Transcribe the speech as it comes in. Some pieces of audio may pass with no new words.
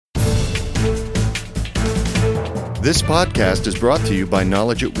This podcast is brought to you by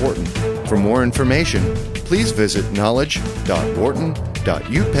Knowledge at Wharton. For more information, please visit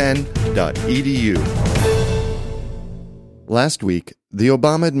knowledge.wharton.upenn.edu. Last week, the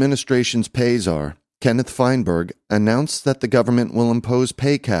Obama administration's pay czar, Kenneth Feinberg, announced that the government will impose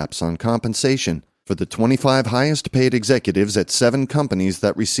pay caps on compensation for the 25 highest-paid executives at 7 companies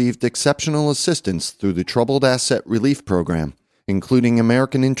that received exceptional assistance through the Troubled Asset Relief Program, including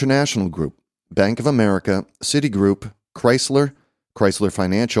American International Group, Bank of America, Citigroup, Chrysler, Chrysler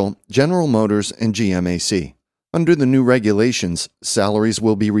Financial, General Motors, and GMAC. Under the new regulations, salaries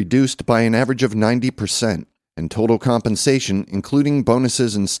will be reduced by an average of 90%, and total compensation, including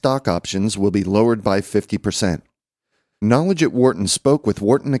bonuses and stock options, will be lowered by 50%. Knowledge at Wharton spoke with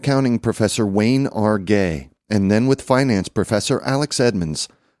Wharton accounting professor Wayne R. Gay, and then with finance professor Alex Edmonds,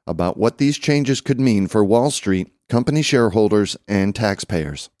 about what these changes could mean for Wall Street, company shareholders, and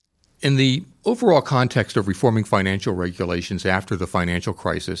taxpayers. In the overall context of reforming financial regulations after the financial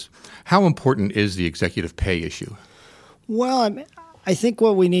crisis, how important is the executive pay issue? Well, I think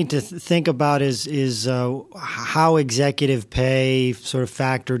what we need to think about is how executive pay sort of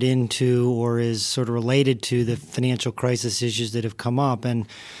factored into or is sort of related to the financial crisis issues that have come up. And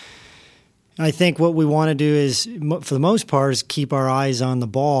I think what we want to do is, for the most part, is keep our eyes on the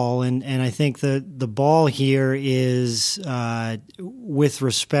ball. And I think the ball here is with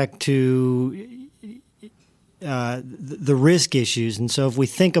respect to the risk issues. And so if we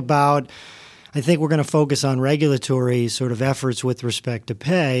think about, I think we're going to focus on regulatory sort of efforts with respect to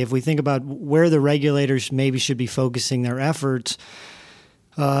pay. If we think about where the regulators maybe should be focusing their efforts,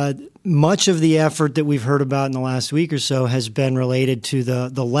 much of the effort that we've heard about in the last week or so has been related to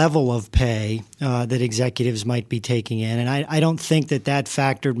the level of pay that executives might be taking in. And I don't think that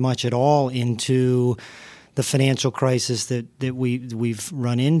factored much at all into the financial crisis that we've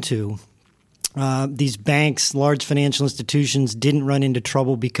run into. These banks, large financial institutions, didn't run into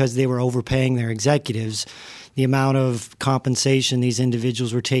trouble because they were overpaying their executives. The amount of compensation these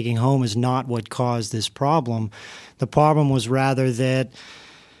individuals were taking home is not what caused this problem. The problem was rather that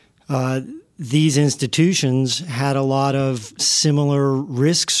these institutions had a lot of similar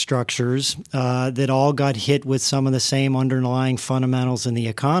risk structures that all got hit with some of the same underlying fundamentals in the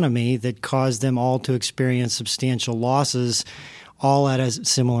economy that caused them all to experience substantial losses all at a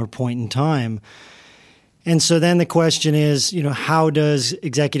similar point in time. And so then the question is, how does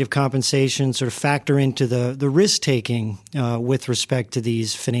executive compensation sort of factor into the risk-taking with respect to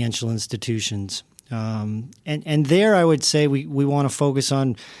these financial institutions? And there I would say we want to focus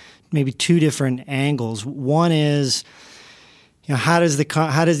on maybe 2 different angles. One is, how does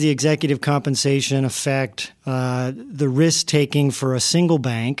the executive compensation affect the risk-taking for a single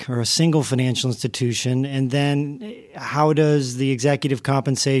bank or a single financial institution? And then how does the executive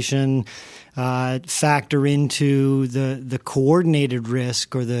compensation factor into the coordinated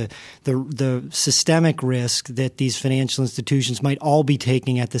risk or the systemic risk that these financial institutions might all be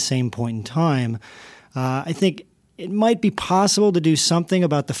taking at the same point in time? I think it might be possible to do something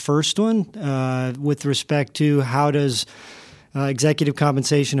about the first one with respect to how does executive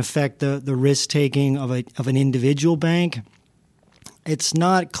compensation affect the risk-taking of an individual bank. It's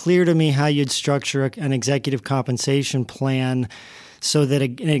not clear to me how you'd structure an executive compensation plan so that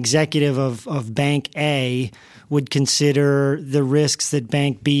an executive of Bank A would consider the risks that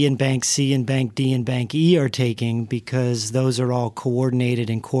Bank B and Bank C and Bank D and Bank E are taking, because those are all coordinated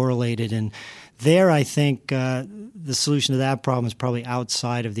and correlated. And there, I think the solution to that problem is probably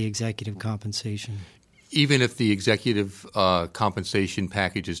outside of the executive compensation. Even if the executive compensation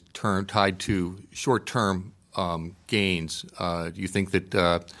package is tied to short-term gains, do you think that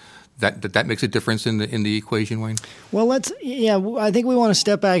that makes a difference in the equation, Wayne? Well, I think we want to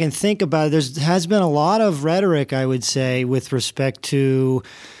step back and think about it. There has been a lot of rhetoric, I would say, with respect to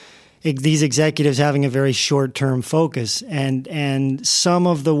these executives having a very short-term focus, and some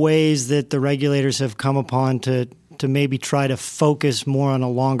of the ways that the regulators have come upon to maybe try to focus more on a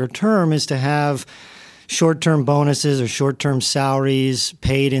longer term is to have short-term bonuses or short-term salaries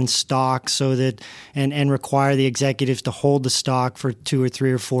paid in stock, so that and require the executives to hold the stock for 2 or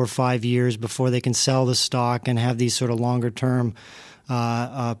 3 or 4 or 5 years before they can sell the stock, and have these sort of longer-term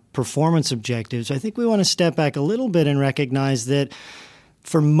performance objectives. I think we want to step back a little bit and recognize that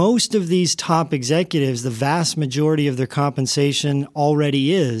for most of these top executives, the vast majority of their compensation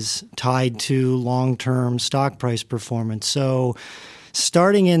already is tied to long-term stock price performance. So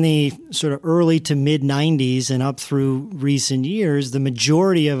starting in the sort of early to mid-90s and up through recent years, the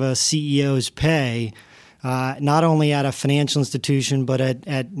majority of a CEO's pay not only at a financial institution, but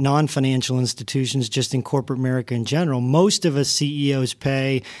at non-financial institutions, just in corporate America in general. Most of a CEO's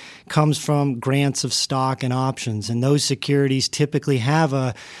pay comes from grants of stock and options, and those securities typically have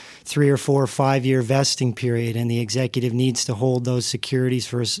a 3 or 4 or 5 year vesting period, and the executive needs to hold those securities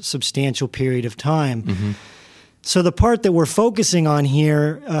for a substantial period of time. Mm-hmm. So the part that we're focusing on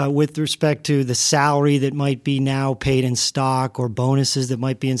here with respect to the salary that might be now paid in stock or bonuses that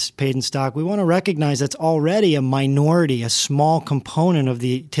might be paid in stock, we want to recognize that's already a minority, a small component of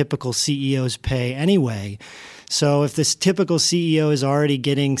the typical CEO's pay anyway. So if this typical CEO is already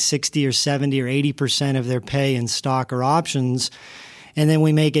getting 60 or 70 or 80% of their pay in stock or options, and then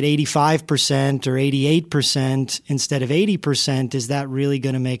we make it 85% or 88% instead of 80%, is that really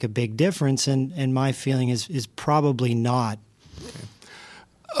going to make a big difference? And my feeling is probably not. Okay.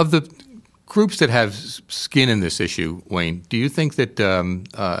 Of the groups that have skin in this issue, Wayne, do you think that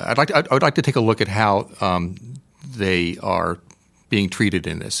I would like to take a look at how they are being treated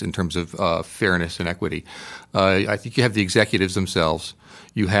in this in terms of fairness and equity? I think you have the executives themselves.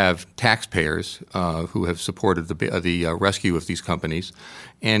 You have taxpayers who have supported the rescue of these companies,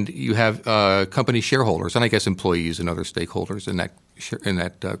 and you have company shareholders, and I guess employees and other stakeholders in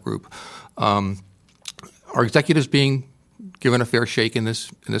that group. Are executives being given a fair shake in this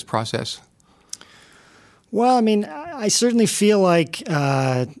process? Well, I mean, I certainly feel like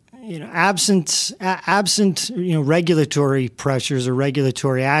absent regulatory pressures or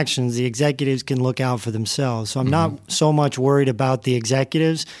regulatory actions, the executives can look out for themselves. So I'm not so much worried about the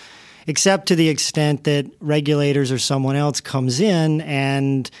executives, except to the extent that regulators or someone else comes in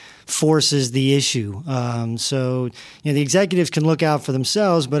and forces the issue. So the executives can look out for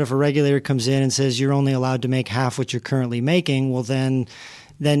themselves, but if a regulator comes in and says you're only allowed to make half what you're currently making, well then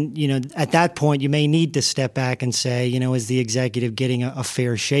at that point you may need to step back and say, is the executive getting a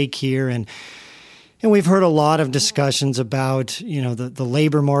fair shake here? And we've heard a lot of discussions about, the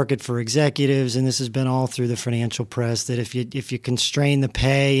labor market for executives, and this has been all through the financial press, that if you constrain the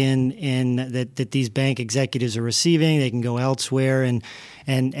pay in that these bank executives are receiving, they can go elsewhere and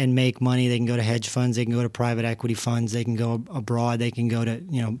make money. They can go to hedge funds, they can go to private equity funds, they can go abroad, they can go to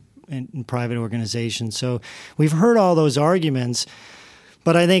in private organizations. So we've heard all those arguments.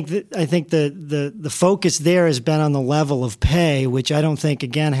 But I think the focus there has been on the level of pay, which I don't think,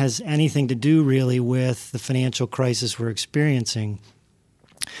 again, has anything to do really with the financial crisis we're experiencing.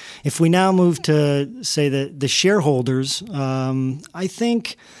 If we now move to, say, the shareholders, I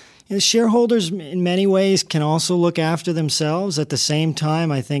think shareholders in many ways can also look after themselves. At the same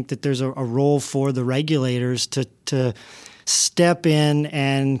time, I think that there's a role for the regulators to step in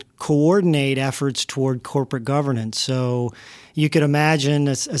and coordinate efforts toward corporate governance. So you could imagine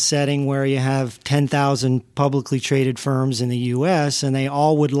a setting where you have 10,000 publicly traded firms in the U.S., and they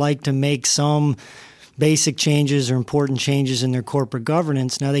all would like to make some basic changes or important changes in their corporate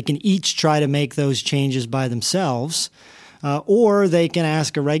governance. Now, they can each try to make those changes by themselves, or they can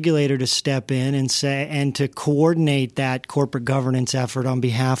ask a regulator to step in and to coordinate that corporate governance effort on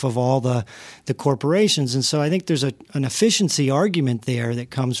behalf of all the corporations. And so I think there's an efficiency argument there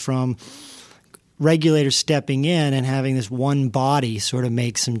that comes from regulators stepping in and having this one body sort of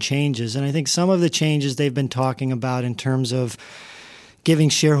make some changes. And I think some of the changes they've been talking about in terms of giving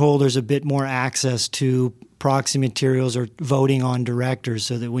shareholders a bit more access to proxy materials or voting on directors,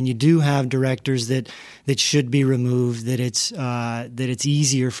 so that when you do have directors that should be removed, that it's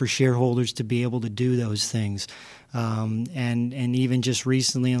easier for shareholders to be able to do those things. And even just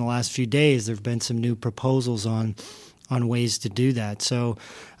recently in the last few days, there have been some new proposals on ways to do that. So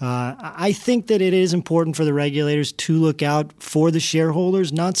I think that it is important for the regulators to look out for the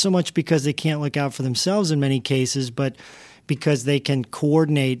shareholders, not so much because they can't look out for themselves in many cases, but because they can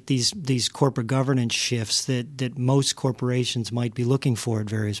coordinate these corporate governance shifts that most corporations might be looking for at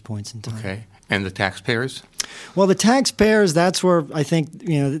various points in time. Okay. And the taxpayers? Well, the taxpayers, that's where I think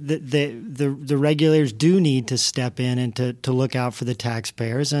the regulators do need to step in and to look out for the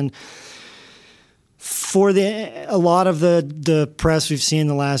taxpayers. And for a lot of the press we've seen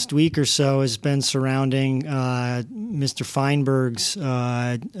the last week or so has been surrounding Mr. Feinberg's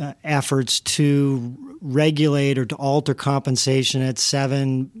efforts to regulate or to alter compensation at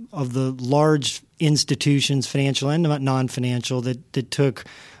 7 of the large institutions, financial and non-financial, that took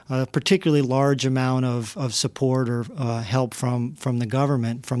a particularly large amount of support or help from the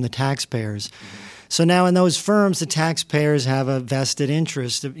government, from the taxpayers. Mm-hmm. So now in those firms, the taxpayers have a vested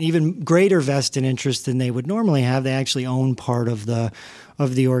interest, even greater vested interest than they would normally have. They actually own part of the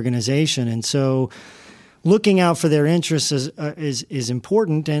organization. And so looking out for their interests is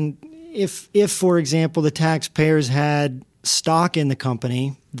important. And if, for example, the taxpayers had stock in the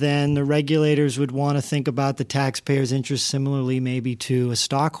company then the regulators would want to think about the taxpayer's interest similarly maybe to a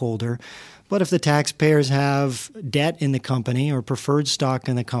stockholder. But if the taxpayers have debt in the company or preferred stock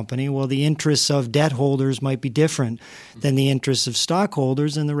in the company, well, the interests of debt holders might be different than the interests of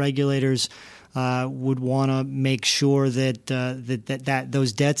stockholders, and the regulators would want to make sure that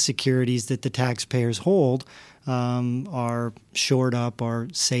those debt securities that the taxpayers hold are shored up, are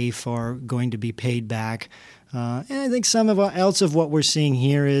safe, are going to be paid back. And I think some of what we're seeing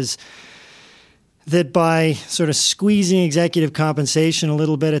here is that by sort of squeezing executive compensation a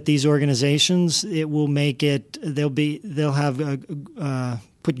little bit at these organizations, it will make it they'll have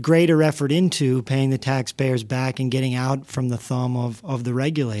put greater effort into paying the taxpayers back and getting out from the thumb of the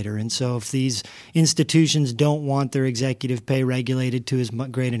regulator. And so if these institutions don't want their executive pay regulated to as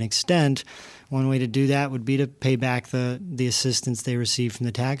great an extent, one way to do that would be to pay back the assistance they receive from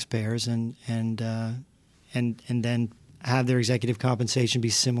the taxpayers and then have their executive compensation be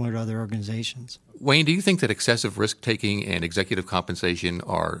similar to other organizations. Wayne, do you think that excessive risk-taking and executive compensation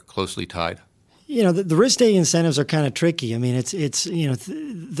are closely tied? The risk-taking incentives are kind of tricky. I mean, it's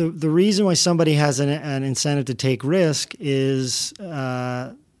the reason why somebody has an incentive to take risk is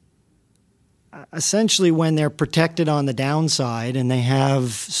essentially when they're protected on the downside and they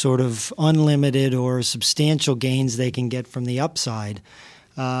have sort of unlimited or substantial gains they can get from the upside.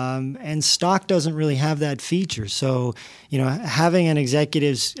 And stock doesn't really have that feature. So, having an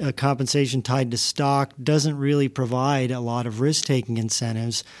executive's compensation tied to stock doesn't really provide a lot of risk-taking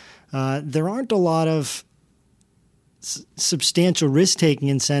incentives. There aren't a lot of substantial risk-taking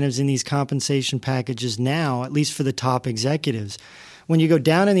incentives in these compensation packages now, at least for the top executives. When you go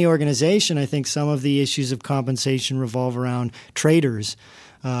down in the organization, I think some of the issues of compensation revolve around traders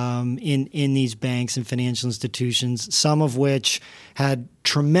in these banks and financial institutions, some of which had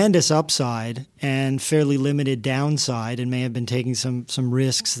tremendous upside and fairly limited downside and may have been taking some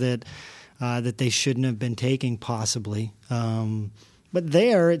risks that they shouldn't have been taking possibly. But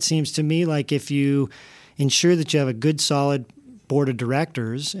there, it seems to me like if you ensure that you have a good, solid board of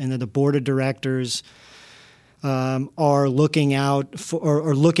directors and that the board of directors are looking out for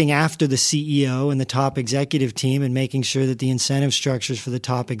or looking after the CEO and the top executive team and making sure that the incentive structures for the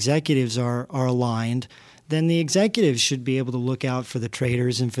top executives are aligned, then the executives should be able to look out for the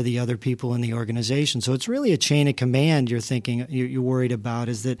traders and for the other people in the organization. So it's really a chain of command you're worried about,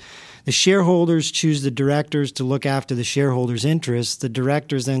 is that the shareholders choose the directors to look after the shareholders' interests. The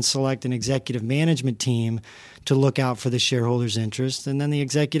directors then select an executive management team to look out for the shareholders' interests. And then the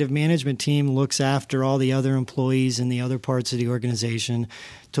executive management team looks after all the other employees in the other parts of the organization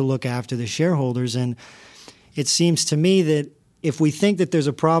to look after the shareholders. And it seems to me that if we think that there's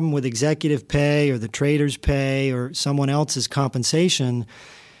a problem with executive pay or the traders' pay or someone else's compensation,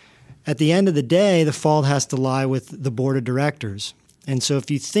 at the end of the day, the fault has to lie with the board of directors. And so if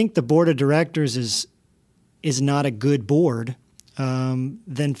you think the board of directors is not a good board,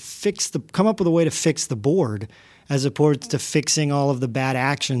 then come up with a way to fix the board as opposed to fixing all of the bad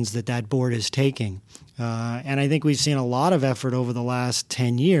actions that board is taking. And I think we've seen a lot of effort over the last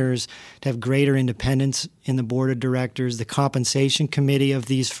 10 years to have greater independence in the board of directors. The compensation committee of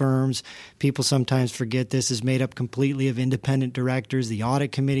these firms, people sometimes forget this, is made up completely of independent directors. The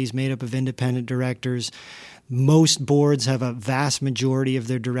audit committee is made up of independent directors. Most boards have a vast majority of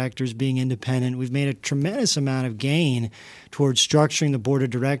their directors being independent. We've made a tremendous amount of gain towards structuring the board of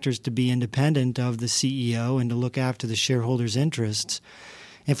directors to be independent of the CEO and to look after the shareholders' interests.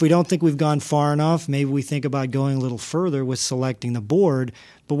 If we don't think we've gone far enough, maybe we think about going a little further with selecting the board.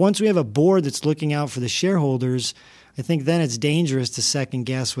 But once we have a board that's looking out for the shareholders, I think then it's dangerous to second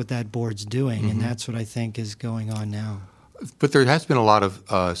guess what that board's doing. And that's what I think is going on now. But there has been a lot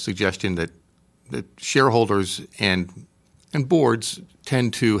of suggestion that shareholders and boards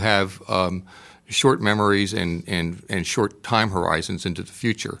tend to have short memories and short time horizons into the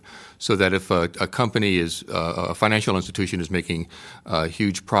future, so that if a company a financial institution is making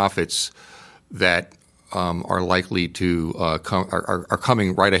huge profits that are likely to are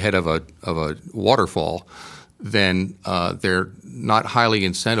coming right ahead of a waterfall, then they're not highly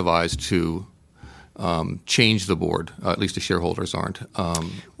incentivized to change the board. At least the shareholders aren't.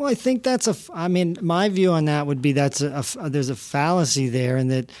 Well, I think my view on that would be there's a fallacy there, in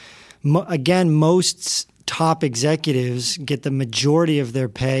that again, most top executives get the majority of their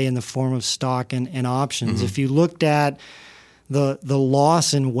pay in the form of stock and options. Mm-hmm. If you looked at the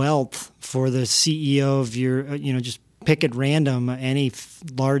loss in wealth for the CEO of your, just pick at random any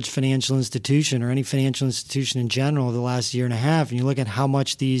large financial institution or any financial institution in general the last year and a half, and you look at how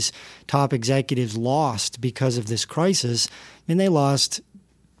much these top executives lost because of this crisis, they lost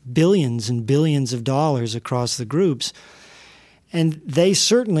billions and billions of dollars across the groups. And they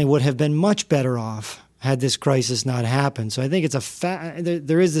certainly would have been much better off had this crisis not happened. So I think it's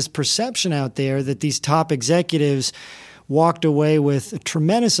there is this perception out there that these top executives walked away with a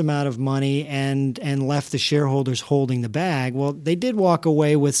tremendous amount of money and left the shareholders holding the bag. Well, they did walk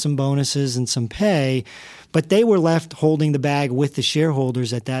away with some bonuses and some pay, but they were left holding the bag with the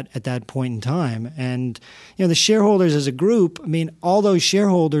shareholders at that point in time. And the shareholders as a group, all those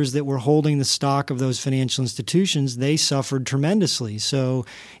shareholders that were holding the stock of those financial institutions, they suffered tremendously. So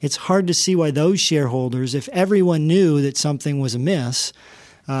it's hard to see why those shareholders, if everyone knew that something was amiss,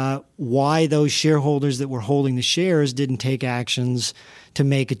 why those shareholders that were holding the shares didn't take actions to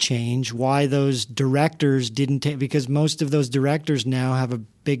make a change, why those directors didn't take, because most of those directors now have a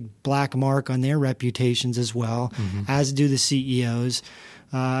big black mark on their reputations as well, as do the CEOs.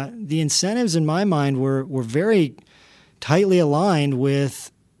 The incentives in my mind were very tightly aligned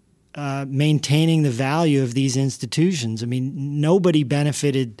with maintaining the value of these institutions. Nobody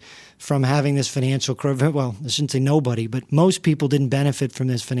benefited from having this financial crisis. Well, I shouldn't say nobody, but most people didn't benefit from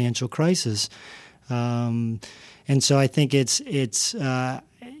this financial crisis. And so I think I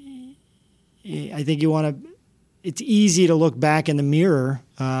think you want to. It's easy to look back in the mirror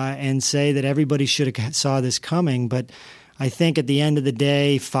and say that everybody should have saw this coming, but I think at the end of the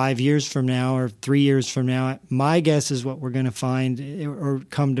day, 5 years from now or 3 years from now, my guess is what we're going to find or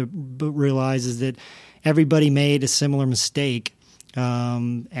come to realize is that everybody made a similar mistake,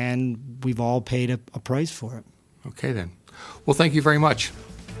 and we've all paid a price for it. Okay, then. Well, thank you very much.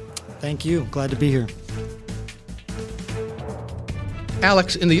 Thank you. Glad to be here.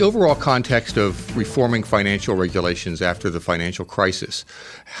 Alex, in the overall context of reforming financial regulations after the financial crisis,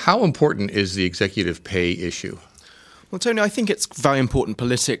 how important is the executive pay issue? Well, Tony, I think it's very important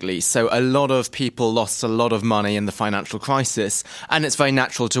politically. So a lot of people lost a lot of money in the financial crisis, and it's very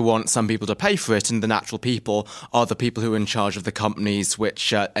natural to want some people to pay for it, and the natural people are the people who are in charge of the companies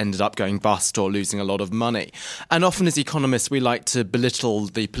which ended up going bust or losing a lot of money. And often as economists, we like to belittle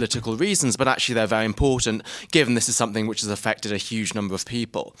the political reasons, but actually they're very important, given this is something which has affected a huge number of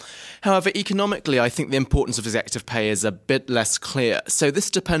people. However, economically, I think the importance of executive pay is a bit less clear. So this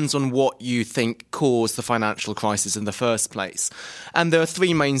depends on what you think caused the financial crisis in the first place. And there are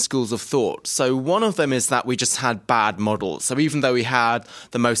three main schools of thought. So one of them is that we just had bad models. So even though we had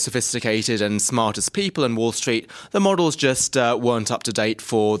the most sophisticated and smartest people in Wall Street, the models just weren't up to date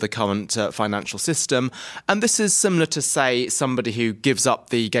for the current financial system. And this is similar to, say, somebody who gives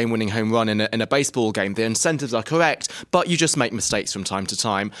up the game-winning home run in a baseball game. The incentives are correct, but you just make mistakes from time to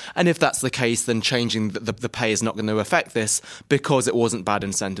time. And if that's the case, then changing the pay is not going to affect this because it wasn't bad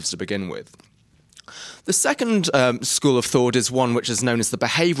incentives to begin with. The second school of thought is one which is known as the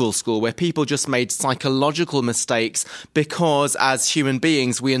behavioral school, where people just made psychological mistakes because as human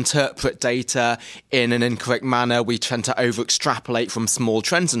beings we interpret data in an incorrect manner, we tend to over-extrapolate from small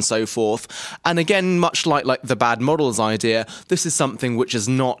trends and so forth. And again, much like the bad models idea, this is something which is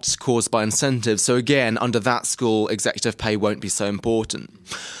not caused by incentives. So again, under that school, executive pay won't be so important.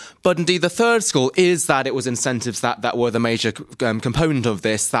 But indeed, the third school is that it was incentives that were the major component of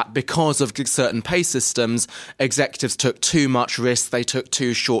this, that because of certain pay systems, executives took too much risk, they took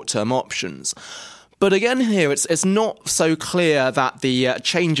too short-term options. But again here, it's not so clear that the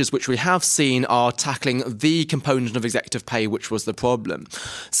changes which we have seen are tackling the component of executive pay which was the problem.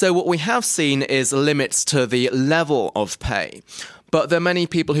 So what we have seen is limits to the level of pay. But there are many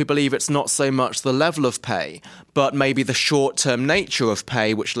people who believe it's not so much the level of pay, but maybe the short-term nature of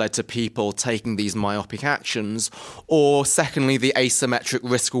pay which led to people taking these myopic actions, or secondly, the asymmetric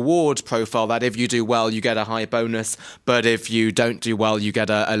risk-reward profile that if you do well, you get a high bonus, but if you don't do well, you get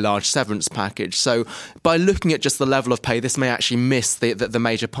a large severance package. So by looking at just the level of pay, this may actually miss the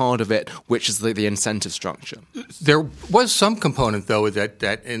major part of it, which is the incentive structure. There was some component, though,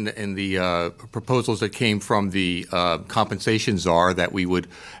 that in the proposals that came from the compensation czar, that we would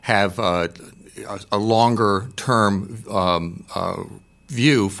have a longer-term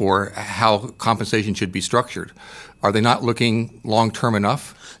view for how compensation should be structured. Are they not looking long-term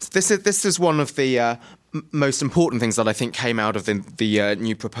enough? This is one of the most important things that I think came out of the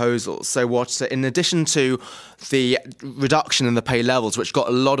new proposals. So in addition to the reduction in the pay levels, which got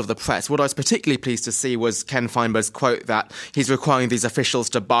a lot of the press, what I was particularly pleased to see was Ken Feinberg's quote that he's requiring these officials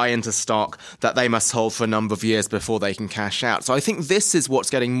to buy into stock that they must hold for a number of years before they can cash out. So I think this is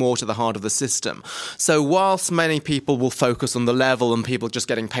what's getting more to the heart of the system. So whilst many people will focus on the level and people just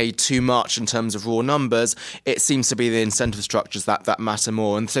getting paid too much in terms of raw numbers, it seems to be the incentive structures that matter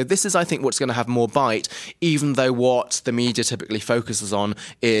more. And so this is, I think, what's going to have more bite, even though what the media typically focuses on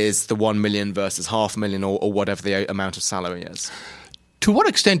is the 1 million versus 500,000 or whatever the amount of salary is. To what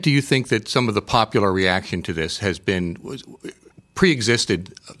extent do you think that some of the popular reaction to this has been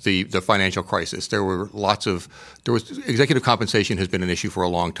pre-existed the financial crisis. There was executive compensation has been an issue for a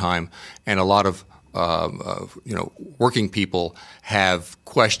long time, and a lot of working people have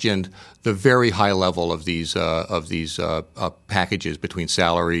questioned the very high level of these packages between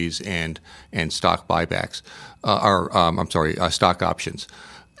salaries and stock buybacks, stock options.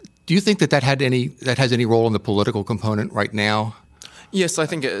 Do you think that has any role in the political component right now? Yes, I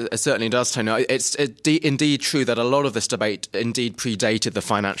think it certainly does, Tony. It's indeed true that a lot of this debate indeed predated the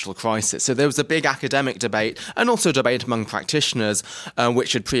financial crisis. So there was a big academic debate and also debate among practitioners,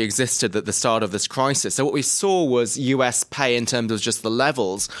 which had pre-existed at the start of this crisis. So what we saw was US pay in terms of just the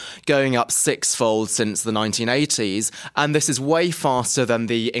levels going up sixfold since the 1980s. And this is way faster than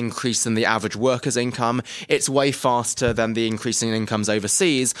the increase in the average worker's income. It's way faster than the increase in incomes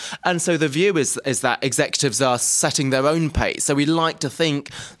overseas. And so the view is that executives are setting their own pay. So we like to think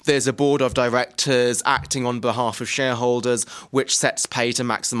there's a board of directors acting on behalf of shareholders which sets pay to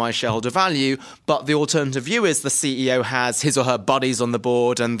maximize shareholder value, but the alternative view is the CEO has his or her buddies on the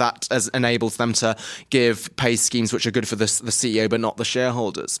board, and that enables them to give pay schemes which are good for the CEO but not the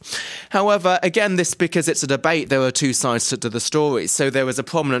shareholders. However, again, because it's a debate, there are two sides to the story. So there was a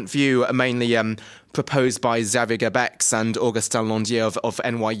prominent view, mainly proposed by Xavier Gabex and Augustin Landier of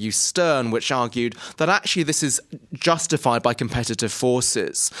NYU Stern, which argued that actually this is justified by competitive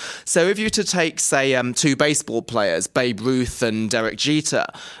forces. So if you were to take, say, two baseball players, Babe Ruth and Derek Jeter,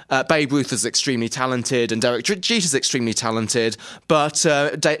 Babe Ruth is extremely talented and Derek Jeter is extremely talented, but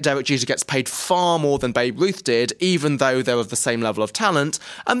Derek Jeter gets paid far more than Babe Ruth did, even though they're of the same level of talent.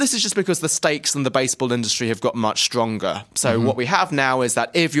 And this is just because the stakes in the baseball industry have got much stronger. So what we have now is that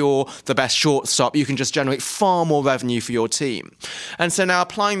if you're the best shortstop, you can just generate far more revenue for your team. And so now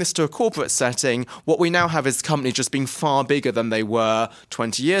applying this to a corporate setting, what we now have is companies just being far bigger than they were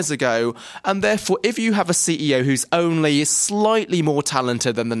 20 years ago. And therefore, if you have a CEO who's only slightly more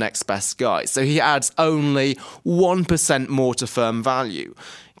talented than the next best guy, so he adds only 1% more to firm value,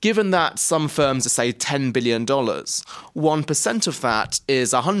 given that some firms are, say, $10 billion, 1% of that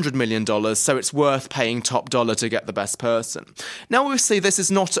is $100 million, so it's worth paying top dollar to get the best person. Now, obviously, this is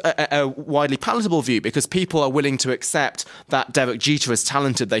not a widely palatable view because people are willing to accept that Derek Jeter is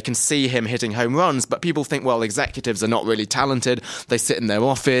talented. They can see him hitting home runs, but people think, well, executives are not really talented. They sit in their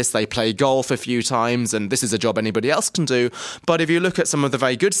office, they play golf a few times, and this is a job anybody else can do. But if you look at some of the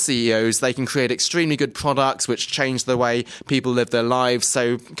very good CEOs, they can create extremely good products which change the way people live their lives.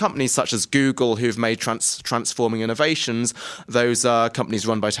 So companies such as Google, who've made transforming innovations, those are companies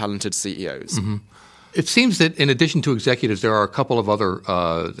run by talented CEOs. Mm-hmm. It seems that in addition to executives, there are a couple of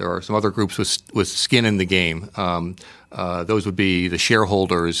there are some other groups with skin in the game. Those would be the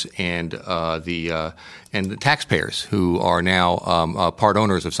shareholders and the taxpayers who are now part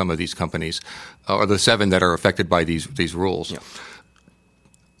owners of some of these companies, or the 7 that are affected by these rules. Yeah.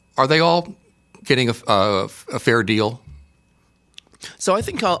 Are they all getting a fair deal? So I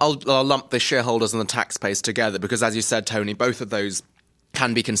think I'll lump the shareholders and the taxpayers together because, as you said, Tony, both of those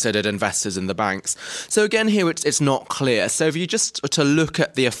can be considered investors in the banks. So again, here it's not clear. So if you just to look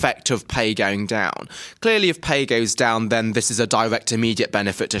at the effect of pay going down, clearly if pay goes down, then this is a direct immediate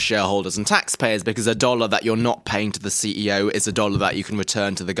benefit to shareholders and taxpayers because a dollar that you're not paying to the CEO is a dollar that you can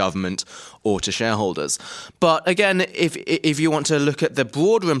return to the government or to shareholders. But again, if you want to look at the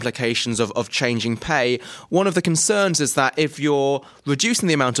broader implications of changing pay, one of the concerns is that if you're reducing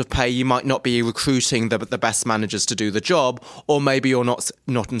the amount of pay, you might not be recruiting the best managers to do the job, or maybe you're not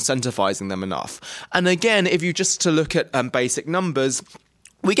incentivizing them enough. And again, if you just to look at basic numbers,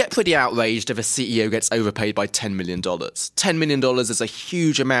 we get pretty outraged if a CEO gets overpaid by $10 million. $10 million is a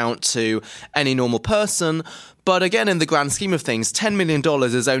huge amount to any normal person. But again, in the grand scheme of things, $10 million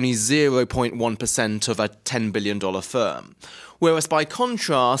is only 0.1% of a $10 billion firm. Whereas by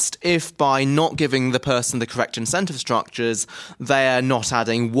contrast, if by not giving the person the correct incentive structures, they're not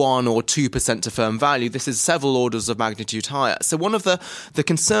adding 1 or 2% to firm value, this is several orders of magnitude higher. So one of the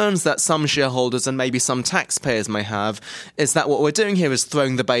concerns that some shareholders and maybe some taxpayers may have is that what we're doing here is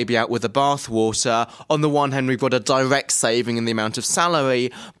throwing the baby out with the bathwater. On the one hand, we've got a direct saving in the amount of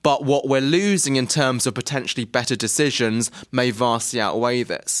salary, but what we're losing in terms of potentially better decisions may vastly outweigh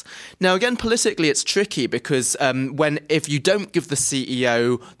this. Now, again, politically, it's tricky because if you don't give the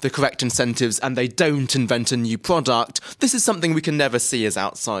CEO the correct incentives and they don't invent a new product, this is something we can never see as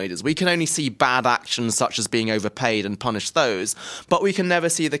outsiders. We can only see bad actions such as being overpaid and punish those, but we can never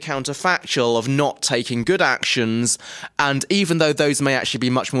see the counterfactual of not taking good actions, and even though those may actually be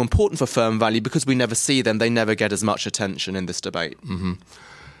much more important for firm value, because we never see them, they never get as much attention in this debate. Mm-hmm.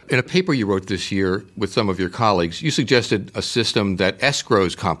 In a paper you wrote this year with some of your colleagues, you suggested a system that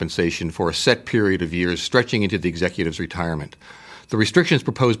escrows compensation for a set period of years stretching into the executive's retirement. The restrictions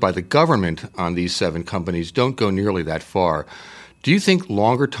proposed by the government on these 7 companies don't go nearly that far. Do you think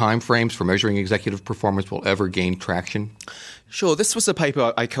longer time frames for measuring executive performance will ever gain traction? Sure. This was a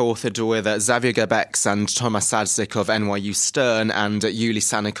paper I co-authored with Xavier Gebex and Thomas Sadzik of NYU Stern and Yuli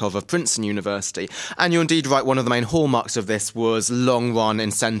Sanikov of Princeton University. And you're indeed right, one of the main hallmarks of this was long-run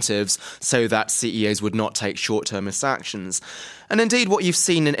incentives so that CEOs would not take short-termist actions. And indeed, what you've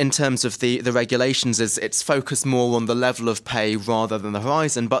seen in terms of the regulations is it's focused more on the level of pay rather than the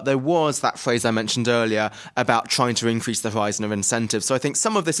horizon. But there was that phrase I mentioned earlier about trying to increase the horizon of incentives. So I think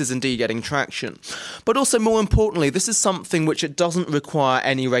some of this is indeed getting traction. But also, more importantly, this is something which it doesn't require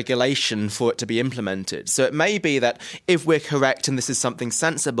any regulation for it to be implemented. So it may be that if we're correct and this is something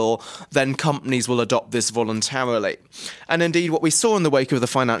sensible, then companies will adopt this voluntarily. And indeed, what we saw in the wake of the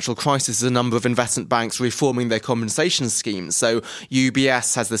financial crisis is a number of investment banks reforming their compensation schemes. So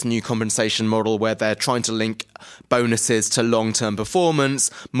UBS has this new compensation model where they're trying to link bonuses to long-term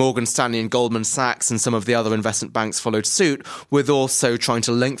performance. Morgan Stanley and Goldman Sachs and some of the other investment banks followed suit, with also trying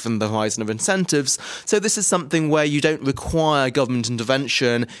to lengthen the horizon of incentives. So this is something where you don't require government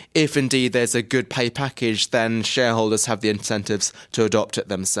intervention. If indeed there's a good pay package, then shareholders have the incentives to adopt it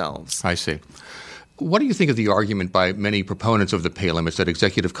themselves. I see. What do you think of the argument by many proponents of the pay limits that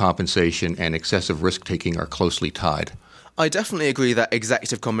executive compensation and excessive risk-taking are closely tied? I definitely agree that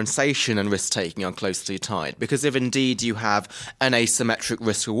executive compensation and risk-taking are closely tied, because if indeed you have an asymmetric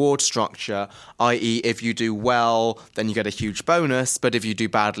risk-reward structure, i.e. if you do well, then you get a huge bonus, but if you do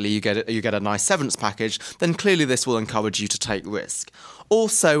badly, you get a nice severance package, then clearly this will encourage you to take risk.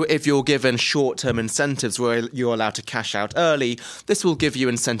 Also, if you're given short-term incentives where you're allowed to cash out early, this will give you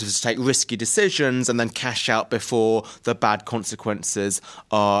incentives to take risky decisions and then cash out before the bad consequences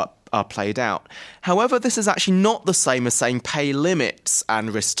are played out. However, this is actually not the same as saying pay limits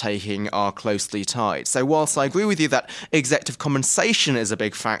and risk-taking are closely tied. So whilst I agree with you that executive compensation is a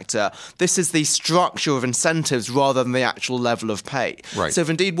big factor, this is the structure of incentives rather than the actual level of pay. Right. So if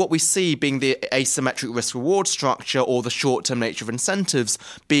indeed what we see being the asymmetric risk-reward structure or the short-term nature of incentives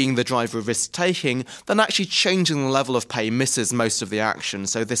being the driver of risk-taking, then actually changing the level of pay misses most of the action.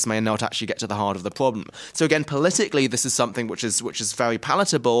 So this may not actually get to the heart of the problem. So again, politically, this is something which is very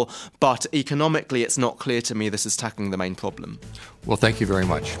palatable, but economically, it's not clear to me this is tackling the main problem. Well, thank you very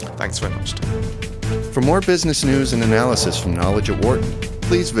much. Thanks very much, Tim. For more business news and analysis from Knowledge at Wharton,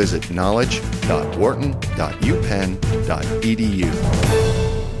 please visit knowledge.wharton.upenn.edu.